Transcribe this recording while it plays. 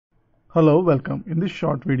Hello, welcome. In this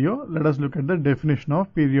short video, let us look at the definition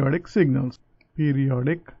of periodic signals.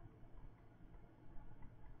 Periodic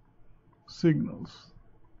signals.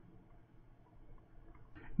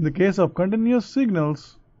 In the case of continuous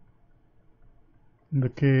signals,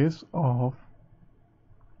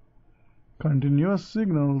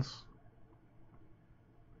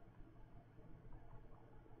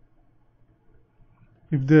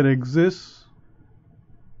 if there exists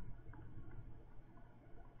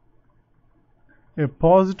a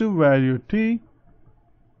positive value t,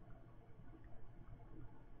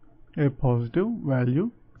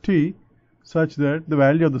 such that the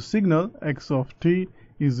value of the signal x of t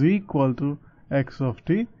is equal to x of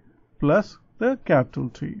t plus the capital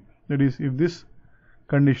T. That is, if this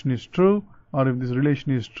condition is true or if this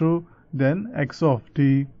relation is true, then x of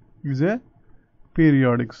t is a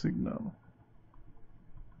periodic signal.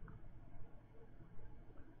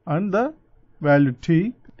 And the value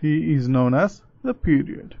t is known as the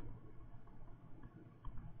period.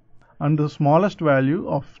 And the smallest value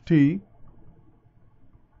of t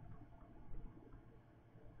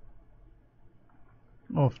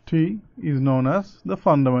is known as the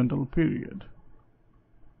fundamental period.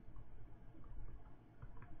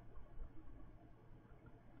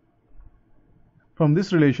 From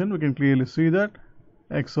this relation, we can clearly see that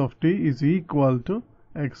x of t is equal to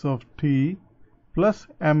x of t plus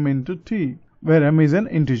m into t, where m is an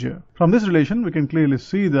integer. From this relation, we can clearly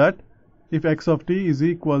see that if x of t is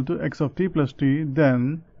equal to x of t plus t,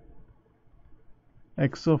 then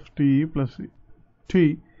x of t plus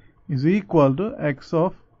t is equal to x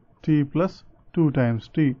of t plus 2 times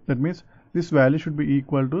t. That means this value should be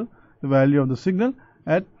equal to the value of the signal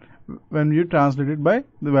when you translate it by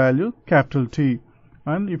the value capital T.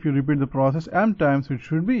 And if you repeat the process m times, it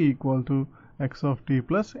should be equal to x of t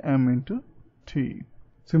plus m into t.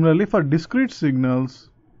 Similarly, for discrete signals,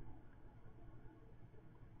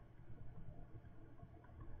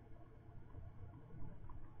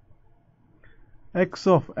 x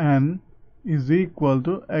of n is equal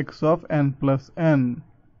to x of n plus n,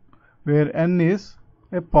 where n is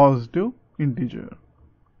a positive integer.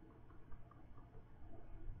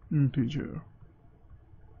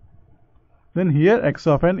 Then here x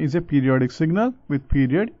of n is a periodic signal with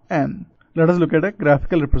period n. Let us look at a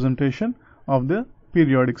graphical representation of the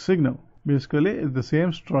periodic signal. Basically, the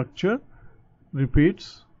same structure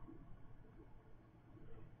repeats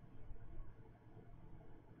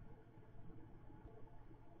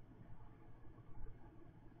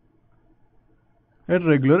at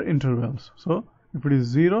regular intervals. So, if it is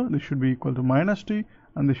 0, this should be equal to minus t,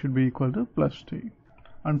 and this should be equal to plus t.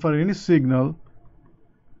 And for any signal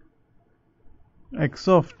x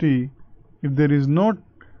of t, if there is no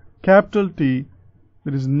capital T,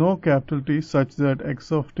 such that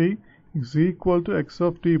x of t is equal to x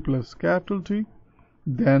of t plus capital T,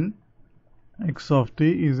 then x of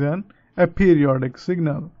t is a periodic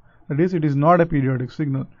signal. That is, it is not a periodic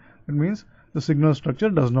signal. That means the signal structure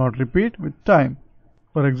does not repeat with time.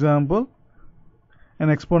 For example, an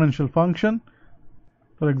exponential function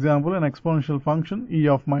e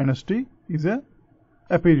of minus t is a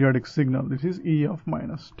periodic signal. This is e of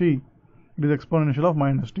minus t. It is exponential of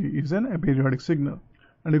minus t is a periodic signal.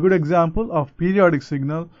 And a good example of periodic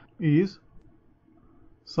signal is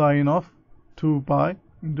sine of 2 pi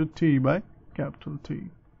into t by capital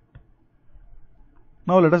T.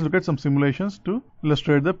 Now let us look at some simulations to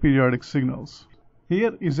illustrate the periodic signals.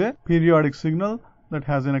 Here is a periodic signal that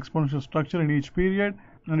has an exponential structure in each period,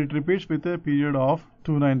 and it repeats with a period of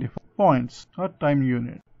 295 points or time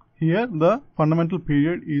unit. Here the fundamental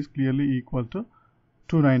period is clearly equal to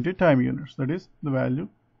 290 time units. That is, the value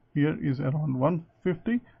here is around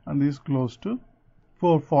 150 and this is close to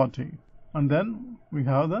 440. And then we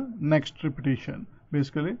have the next repetition.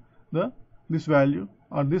 Basically, this value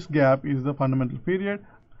or this gap is the fundamental period,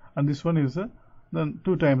 and this one is then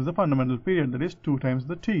 2 times the fundamental period, that is 2 times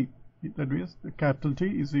the t. That means the capital T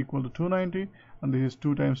is equal to 290 and this is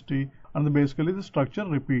 2 times t, and basically the structure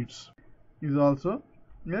repeats. Is also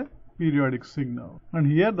a periodic signal. And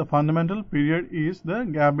here the fundamental period is the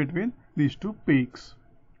gap between these two peaks,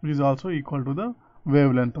 which is also equal to the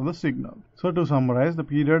wavelength of the signal. So to summarize, the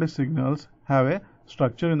periodic signals have a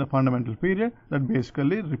structure in the fundamental period that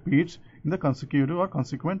basically repeats in the consecutive or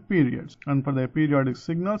consequent periods. And for the periodic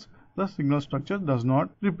signals, the signal structure does not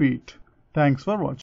repeat. Thanks for watching.